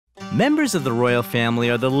Members of the royal family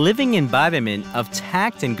are the living embodiment of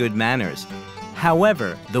tact and good manners.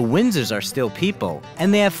 However, the Windsors are still people,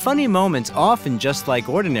 and they have funny moments often just like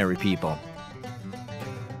ordinary people.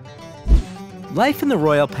 Life in the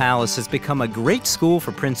royal palace has become a great school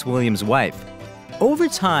for Prince William's wife. Over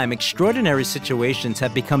time, extraordinary situations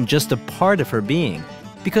have become just a part of her being.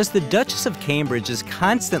 Because the Duchess of Cambridge is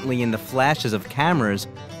constantly in the flashes of cameras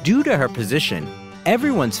due to her position,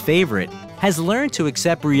 everyone's favorite has learned to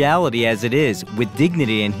accept reality as it is with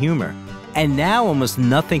dignity and humor, and now almost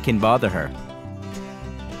nothing can bother her.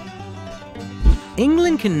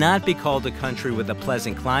 England cannot be called a country with a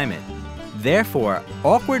pleasant climate. Therefore,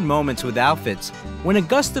 awkward moments with outfits, when a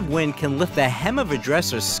gust of wind can lift the hem of a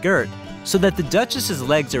dress or skirt so that the Duchess's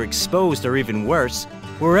legs are exposed, or even worse,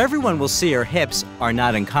 where everyone will see her hips, are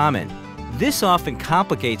not uncommon. This often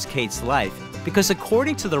complicates Kate's life because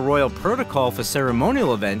according to the royal protocol for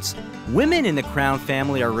ceremonial events, women in the crown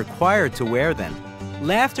family are required to wear them.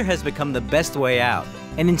 Laughter has become the best way out,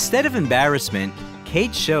 and instead of embarrassment,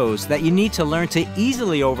 Kate shows that you need to learn to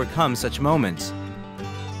easily overcome such moments.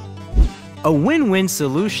 A win-win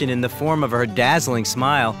solution in the form of her dazzling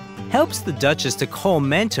smile helps the Duchess to call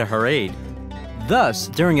men to her aid. Thus,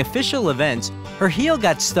 during official events, her heel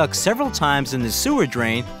got stuck several times in the sewer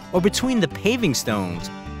drain or between the paving stones.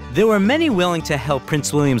 There were many willing to help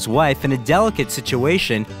Prince William's wife in a delicate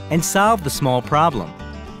situation and solve the small problem.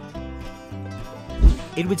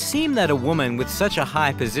 It would seem that a woman with such a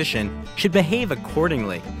high position should behave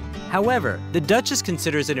accordingly. However, the Duchess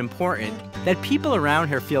considers it important that people around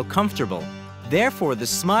her feel comfortable. Therefore, the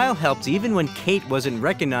smile helped even when Kate wasn't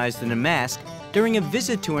recognized in a mask during a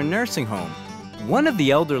visit to a nursing home. One of the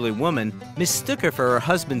elderly women mistook her for her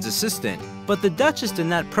husband's assistant, but the Duchess did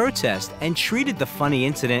not protest and treated the funny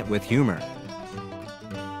incident with humor.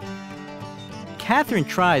 Catherine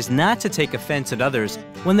tries not to take offense at others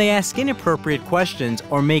when they ask inappropriate questions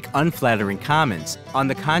or make unflattering comments. On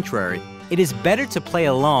the contrary, it is better to play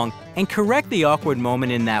along and correct the awkward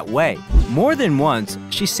moment in that way. More than once,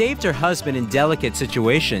 she saved her husband in delicate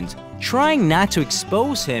situations, trying not to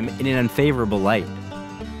expose him in an unfavorable light.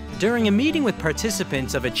 During a meeting with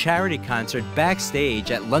participants of a charity concert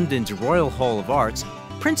backstage at London's Royal Hall of Arts,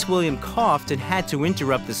 Prince William coughed and had to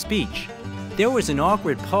interrupt the speech. There was an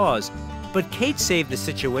awkward pause, but Kate saved the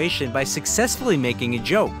situation by successfully making a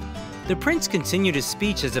joke. The prince continued his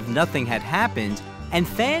speech as if nothing had happened, and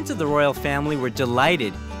fans of the royal family were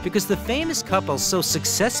delighted because the famous couple so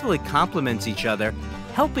successfully compliments each other,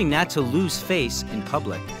 helping not to lose face in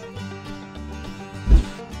public.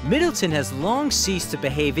 Middleton has long ceased to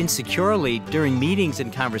behave insecurely during meetings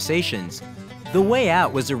and conversations. The way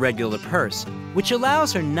out was a regular purse, which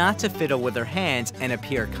allows her not to fiddle with her hands and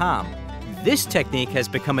appear calm. This technique has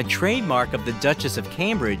become a trademark of the Duchess of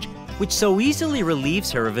Cambridge, which so easily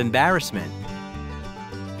relieves her of embarrassment.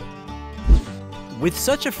 With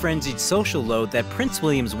such a frenzied social load that Prince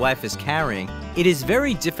William's wife is carrying, it is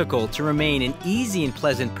very difficult to remain an easy and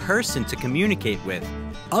pleasant person to communicate with.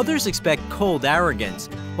 Others expect cold arrogance,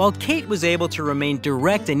 while Kate was able to remain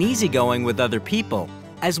direct and easygoing with other people,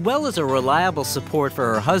 as well as a reliable support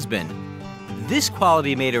for her husband. This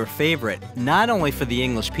quality made her a favorite, not only for the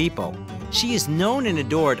English people. She is known and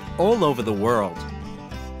adored all over the world.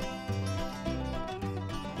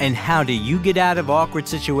 And how do you get out of awkward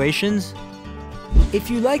situations? If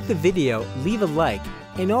you like the video, leave a like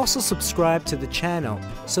and also subscribe to the channel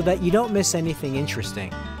so that you don't miss anything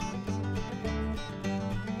interesting.